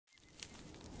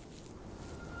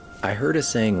I heard a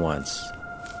saying once,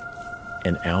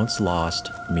 an ounce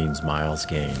lost means miles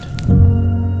gained.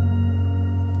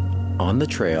 On the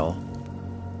trail,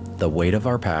 the weight of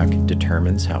our pack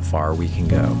determines how far we can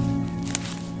go.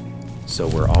 So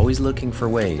we're always looking for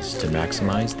ways to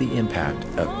maximize the impact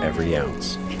of every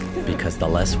ounce, because the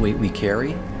less weight we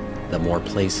carry, the more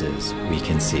places we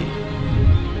can see.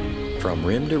 From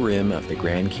rim to rim of the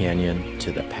Grand Canyon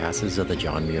to the passes of the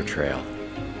John Muir Trail,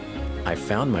 I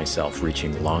found myself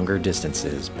reaching longer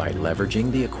distances by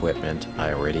leveraging the equipment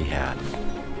I already had.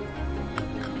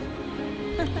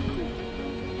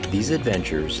 These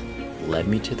adventures led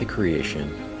me to the creation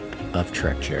of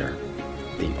TrekChair,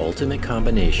 the ultimate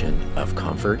combination of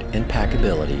comfort and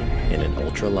packability in an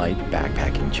ultralight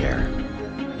backpacking chair.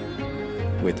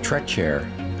 With TrekChair,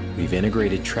 we've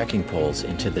integrated trekking poles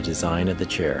into the design of the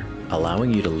chair,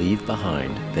 allowing you to leave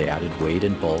behind the added weight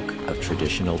and bulk of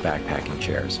traditional backpacking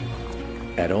chairs.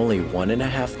 At only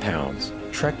 1.5 pounds,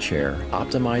 TrekChair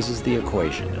optimizes the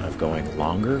equation of going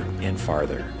longer and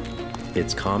farther.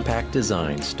 Its compact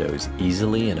design stows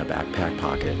easily in a backpack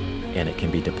pocket, and it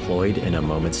can be deployed in a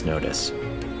moment's notice.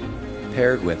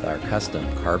 Paired with our custom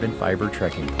carbon fiber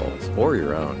trekking poles or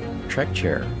your own,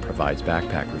 TrekChair provides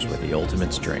backpackers with the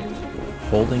ultimate strength,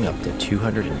 holding up to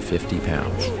 250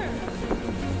 pounds.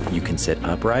 You can sit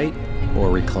upright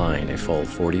or recline a full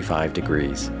 45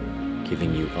 degrees,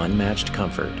 giving you unmatched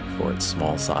comfort for its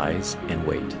small size and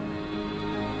weight.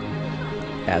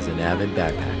 As an avid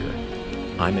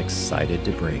backpacker, I'm excited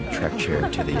to bring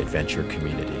TrekChair to the adventure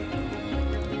community.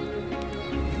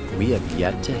 We have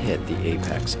yet to hit the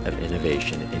apex of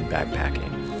innovation in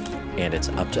backpacking, and it's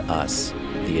up to us,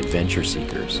 the adventure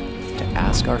seekers, to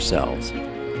ask ourselves,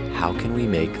 how can we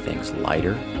make things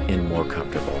lighter and more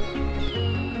comfortable?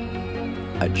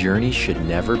 A journey should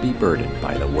never be burdened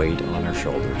by the weight on our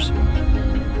shoulders.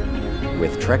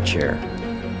 With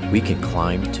TrekChair, we can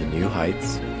climb to new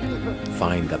heights,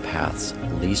 find the paths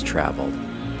least traveled,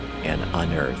 and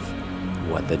unearth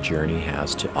what the journey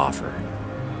has to offer.